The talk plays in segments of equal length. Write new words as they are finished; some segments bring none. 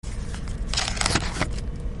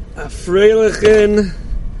A freilichen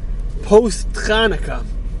post Chanukah.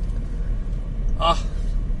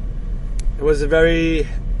 It was a very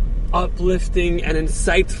uplifting and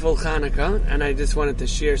insightful Chanukah, and I just wanted to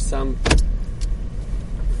share some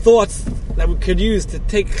thoughts that we could use to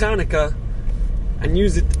take Chanukah and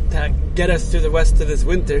use it to get us through the rest of this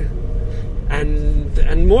winter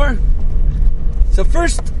and more. So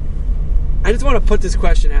first, I just want to put this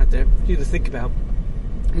question out there for you to think about.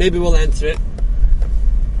 Maybe we'll answer it.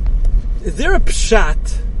 Is there a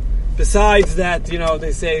pshat besides that,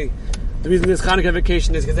 they say the reason this Chanukah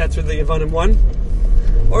vacation is because that's where the Yevanim won?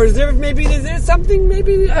 Or is there something,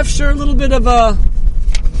 maybe after a little bit of a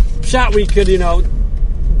pshat we could,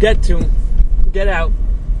 get out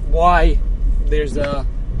why there's a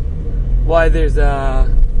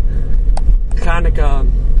Chanukah,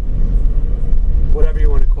 whatever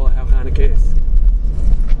you want to call it, how Chanukah is.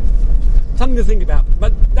 Something to think about,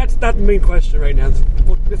 but that's not the main question right now.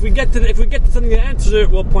 If we get to something to answer it,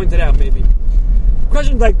 we'll point it out maybe.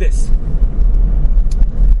 Questions like this.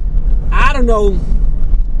 I don't know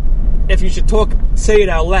if you should say it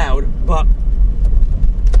out loud, but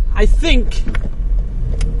I think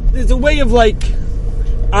there's a way of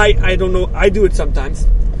I don't know, I do it sometimes.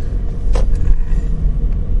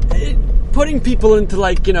 Putting people into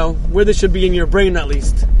where they should be in your brain at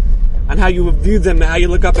least, and how you view them, how you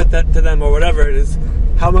look up to them or whatever it is,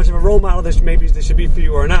 how much of a role model they should be for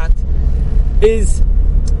you or not, is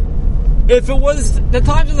if it was the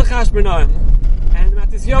times of the Chashmonaim and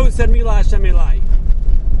Matisyahu said Mila Hashem Elai.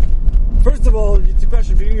 First of all, it's a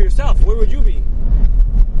question for you yourself. Where would you be?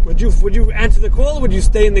 Would you answer the call? Would you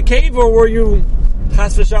stay in the cave, or were you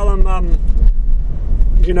Chas v'Shalom,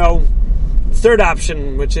 third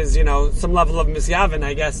option, which is some level of misyavin,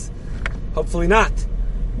 I guess. Hopefully not.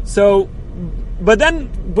 So, but then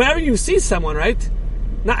whenever you see someone, right?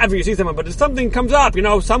 Not ever you see someone, but if something comes up,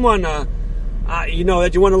 someone, that you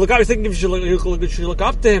want to look up, you're thinking you should look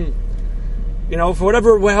up to him, for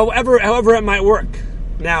however it might work.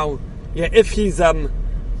 Now, yeah, if he's a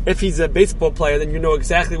baseball player, then you know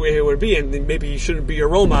exactly where he would be, and then maybe he shouldn't be your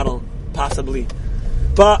role model, possibly.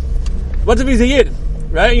 But what if he's a Yid,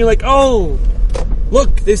 right? And you're like, oh,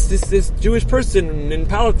 look, this Jewish person in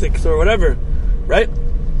politics or whatever, right?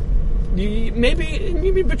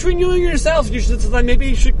 Maybe between you and yourself, you should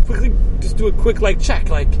quickly just do a quick check,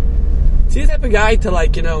 see the type of guy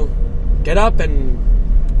to get up and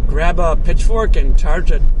grab a pitchfork and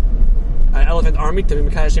charge an elephant army to be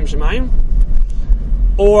Mekayah Shem Shemayim,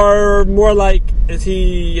 or more is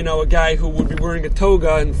he a guy who would be wearing a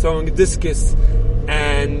toga and throwing a discus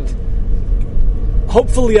and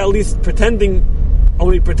hopefully at least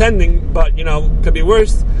only pretending, but could be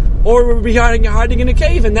worse. Or we'll be hiding in a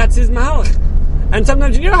cave, and that's his mahalach. And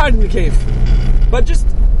sometimes you're hiding in a cave. But just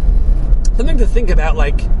something to think about,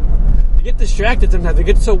 you get distracted sometimes, you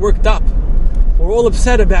get so worked up. We're all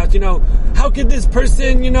upset about, how could this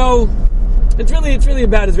person, it's really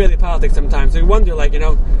about Israeli politics sometimes. So you wonder,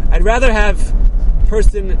 I'd rather have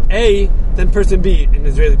person A than person B in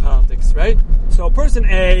Israeli politics, right? So person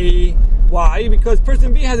A, why? Because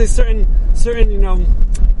person B has a certain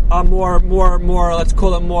more, let's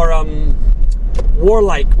call it more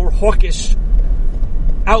warlike, more hawkish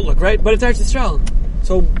outlook, right? But it's Eretz Yisrael.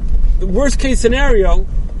 So the worst case scenario,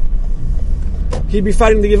 he'd be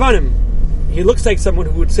fighting the Yevanim. He looks like someone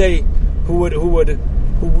who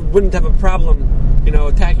wouldn't have a problem,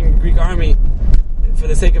 attacking the Greek army for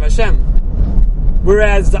the sake of Hashem.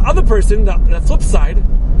 Whereas the other person, the flip side,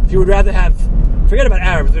 if you would rather have, forget about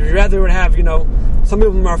Arabs, if you rather would have, some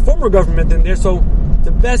of them are former government in there, so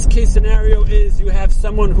the best case scenario is you have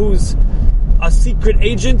someone who's a secret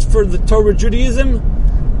agent for the Torah Judaism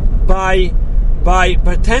by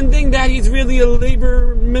pretending that he's really a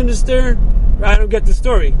labor minister. I don't get the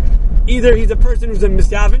story. Either he's a person who's a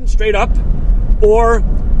misyavin, straight up, or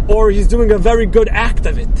he's doing a very good act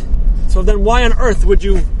of it. So then why on earth would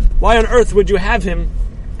you have him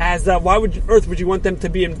as why would you want them to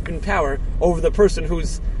be in power over the person who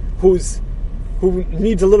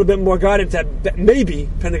needs a little bit more guidance, maybe,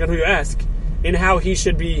 depending on who you ask, in how he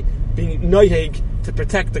should be noyeg to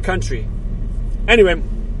protect the country. Anyway,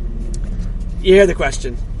 you hear the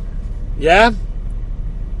question. Yeah?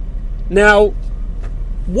 Now,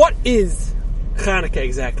 what is Chanukah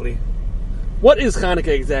exactly? What is Chanukah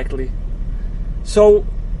exactly? So,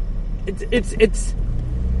 it's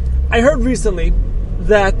I heard recently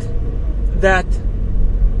that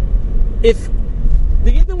if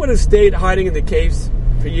the Yidden would have stayed hiding in the caves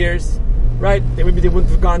for years, right? Maybe they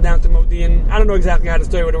wouldn't have gone down to Modi'in. I don't know exactly how the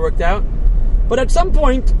story would have worked out. But at some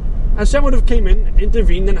point, Hashem would have came in,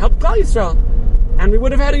 intervened, and helped Klal Yisrael. And we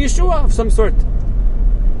would have had a Yeshua of some sort.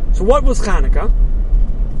 So what was Hanukkah?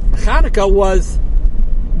 Hanukkah was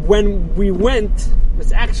when we went.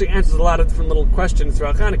 This actually answers a lot of different little questions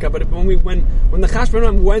throughout Hanukkah. But when the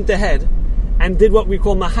Chashmonaim went ahead and did what we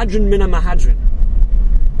call Mahadrin Mina Mahadrin,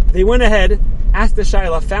 they went ahead, asked the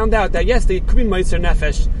Shaila, found out that yes, they could be Meiser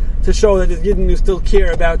Nefesh to show that the Yidden who still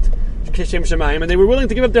care about Kishem Shemayim, and they were willing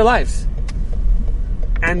to give up their lives,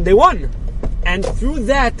 and they won. And through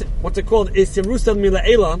that, what's it called, is Yerusal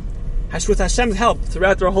Mila'ela, with Hashem's help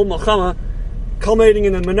throughout their whole Malchama, culminating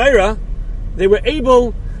in the Menorah, they were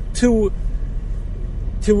able to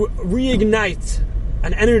reignite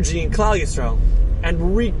an energy in Klal Yisrael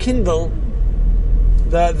and rekindle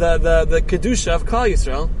the Kedusha of Klal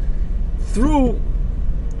Yisrael through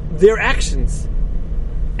their actions.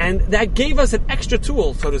 And that gave us an extra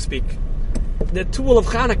tool, so to speak. The tool of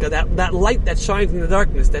Hanukkah, that light that shines in the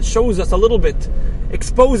darkness, that shows us a little bit,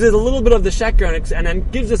 exposes a little bit of the sheker, and then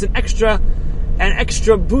gives us an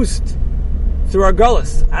extra boost through our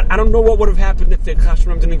gullus. I don't know what would have happened if the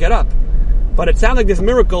Chashmonaim didn't get up, but it sounds like this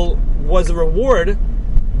miracle was a reward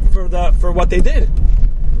for what they did.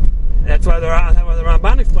 That's why the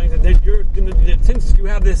Ramban explains that since you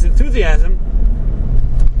have this enthusiasm,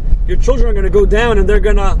 your children are going to go down and they're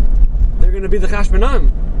going to be the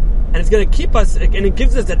Chashmonaim, and it's going to keep us, and it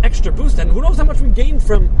gives us that extra boost. And who knows how much we gain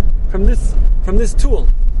from this tool.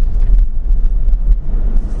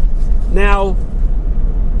 Now,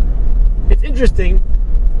 it's interesting,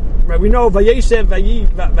 right? We know Vayeshev,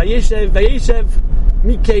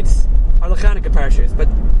 Miketz are the Chanukah parashas, but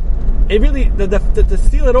it really to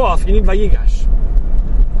seal it off, you need Vayigash.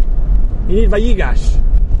 You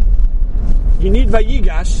need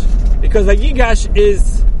Vayigash because Vayigash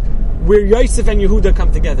is where Yosef and Yehuda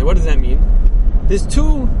come together. What does that mean? There's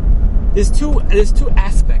two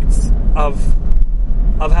aspects of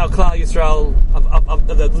how Klal Yisrael, of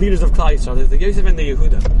the leaders of Klal Yisrael. There's the Yosef and the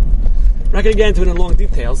Yehuda. I'm not going to get into it in long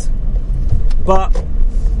details, but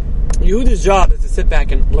Yehuda's job is to sit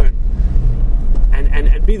back and learn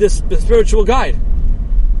and be the spiritual guide.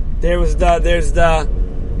 There's the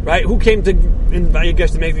right, who came to in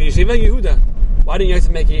Vayigash to make the yeshiva? Yehuda. Why didn't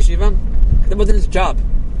Yosef make a yeshiva? That wasn't his job.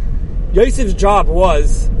 Yosef's job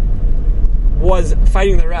was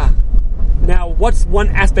fighting the Ra. Now, what's one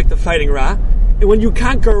aspect of fighting Ra? And when you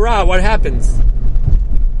conquer Ra, what happens?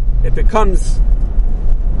 It becomes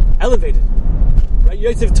elevated. Right?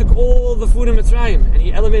 Yosef took all the food in Mitzrayim and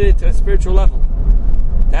he elevated it to a spiritual level.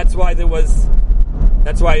 That's part of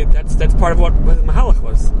what Mahalach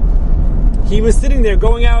was. He was sitting there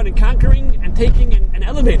going out and conquering and taking and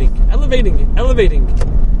elevating.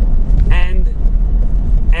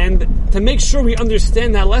 And to make sure we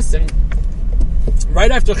understand that lesson,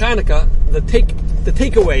 right after Hanukkah, the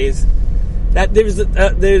takeaway is that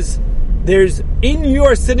there's in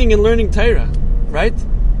your sitting and learning Torah, right?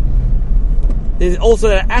 There's also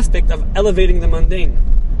that aspect of elevating the mundane.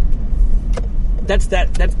 That's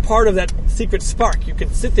part of that secret spark. You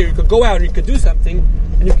could sit there, you could go out, and you could do something,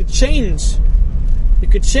 and you could change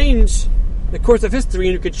the course of history,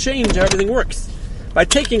 and you could change how everything works by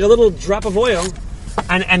taking a little drop of oil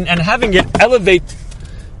and having it elevate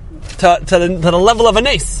to the level of an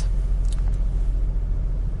ace.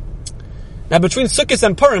 Now, between Sukkot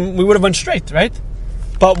and Purim, we would have went straight, right?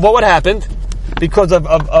 But what would happen because of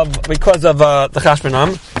the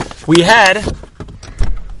Chashmonaim?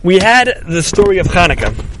 We had the story of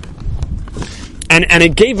Hanukkah, and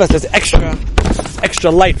it gave us this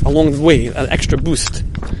extra light along the way, an extra boost.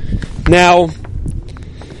 Now,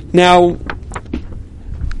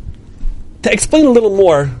 to explain a little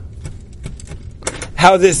more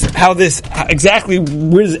how this exactly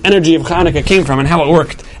where the energy of Hanukkah came from and how it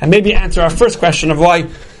worked, and maybe answer our first question of why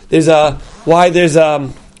there's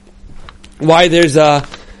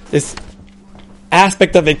this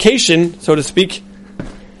aspect of vacation, so to speak,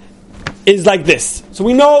 is like this. So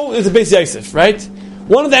we know it's a Beis Yosef, right?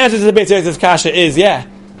 One of the answers to the Beis Yosef kasha is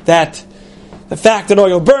that the fact that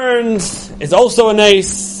oil burns is also a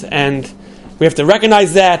nace, and we have to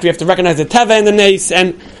recognize that. We have to recognize the teva in the nace,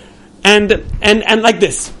 and like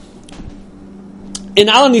this. In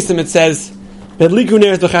Al Nisim it says,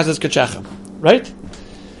 right?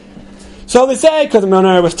 So they say because the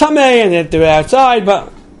menorah was tamei and they were outside,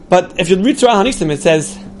 but if you read through Al Nisim it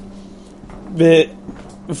says,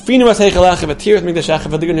 why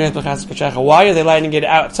are they lighting it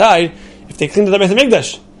outside if they cleaned the Beis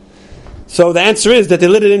Hamikdash? So the answer is that they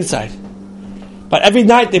lit it inside. But every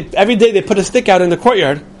day they put a stick out in the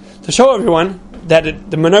courtyard to show everyone that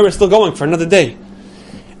the menorah is still going for another day.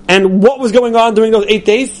 And what was going on during those 8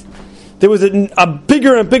 days? There was a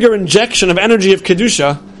bigger and bigger injection of energy of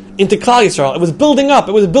Kedusha into Klal Yisrael. It was building up.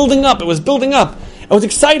 was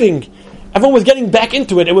exciting. Everyone was getting back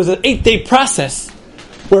into it. It was an 8-day process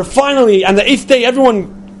where finally, on the 8th day,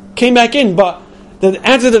 everyone came back in. But the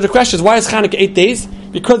answer to the question is, why is Hanukkah 8 days?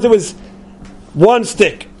 Because there was 1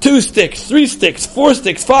 stick, 2 sticks, 3 sticks, 4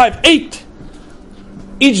 sticks, 5, 8.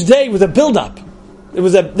 Each day was a build-up. It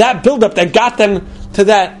was that build-up that got them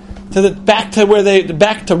back to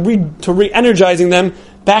re-energizing them,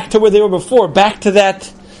 back to where they were before, back to that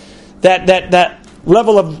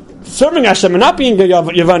level of serving Hashem and not being a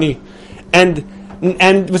Yavani.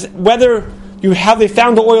 And whether how they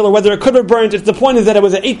found the oil or whether it could have burned, the point is that it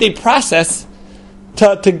was an 8-day process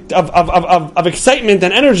of excitement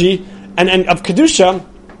and energy and of kedusha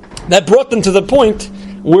that brought them to the point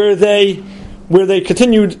where they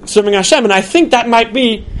continued serving Hashem. And I think that might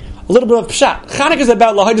be a little bit of pshat. Chanukah is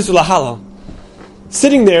about lahadus u'lahalal.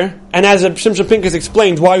 Sitting there, and as Shimshon Pincus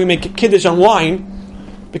explained, why we make kiddush on wine,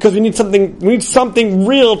 because we need something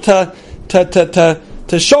real to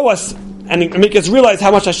show us and make us realize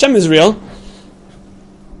how much Hashem is real.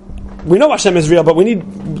 We know Hashem is real, but we need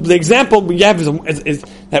the example we have is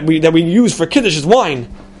that we use for kiddush is wine.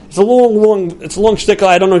 It's a long shtickle.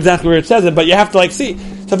 I don't know exactly where it says it, but you have to see.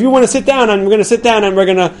 So if you want to sit down, and we're going to sit down, and we're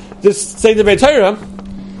going to just say the Beit Torah,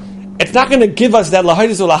 it's not going to give us that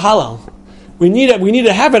lahadus u'lahalal. We need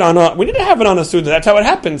to have it on a Suda. That's how it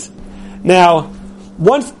happens. Now,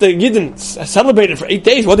 once the Yidden celebrated for 8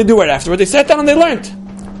 days, what did they do right afterward? They sat down and they learned.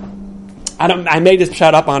 I made this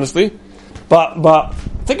shout up honestly, but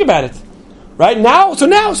think about it. Right now,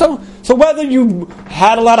 so whether you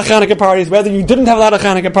had a lot of Chanukah parties, whether you didn't have a lot of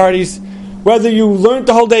Chanukah parties, whether you learned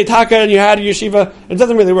the whole day Taka and you had a yeshiva, it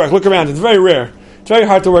doesn't really work. Look around; it's very rare. It's very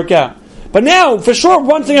hard to work out. But now, for sure,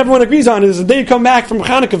 one thing everyone agrees on is the day you come back from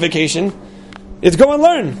Chanukah vacation, is go and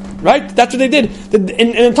learn. Right? That's what they did.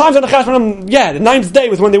 In times of the Chashmonaim, the 9th day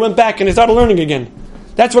was when they went back and they started learning again.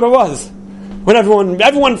 That's what it was. When everyone,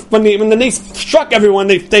 when the nace struck everyone,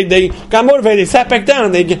 they got motivated, they sat back down,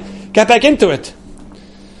 and they got back into it.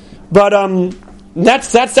 But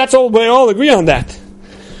that's all. We all agree on that.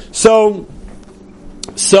 So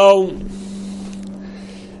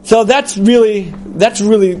that's really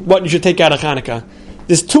what you should take out of Hanukkah.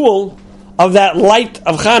 This tool of that light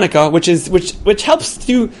of Hanukkah, which helps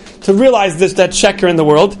you to realize that sheker in the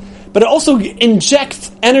world, but it also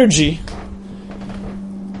injects energy.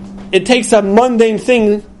 It takes a mundane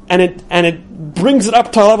thing and it brings it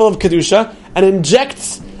up to a level of kedusha and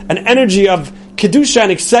injects an energy of kedusha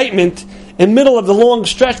and excitement in the middle of the long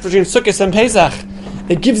stretch between Sukkot and Pesach.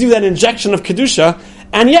 It gives you that injection of kedusha,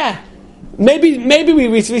 and maybe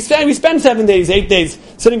we spend 7 days, 8 days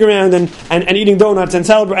sitting around and eating donuts and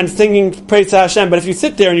celebrating and singing praise to Hashem. But if you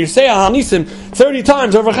sit there and you say Al Nisim 30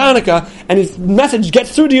 times over Hanukkah and his message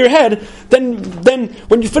gets through to your head, then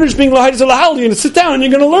when you finish being lahadus u'lahalal, you're going to sit down and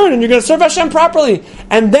you're going to learn and you're going to serve Hashem properly.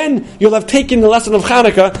 And then you'll have taken the lesson of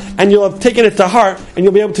Hanukkah and you'll have taken it to heart and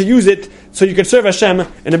you'll be able to use it so you can serve Hashem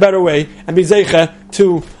in a better way and be zeicha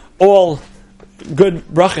to all good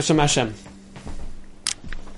brachas from Hashem.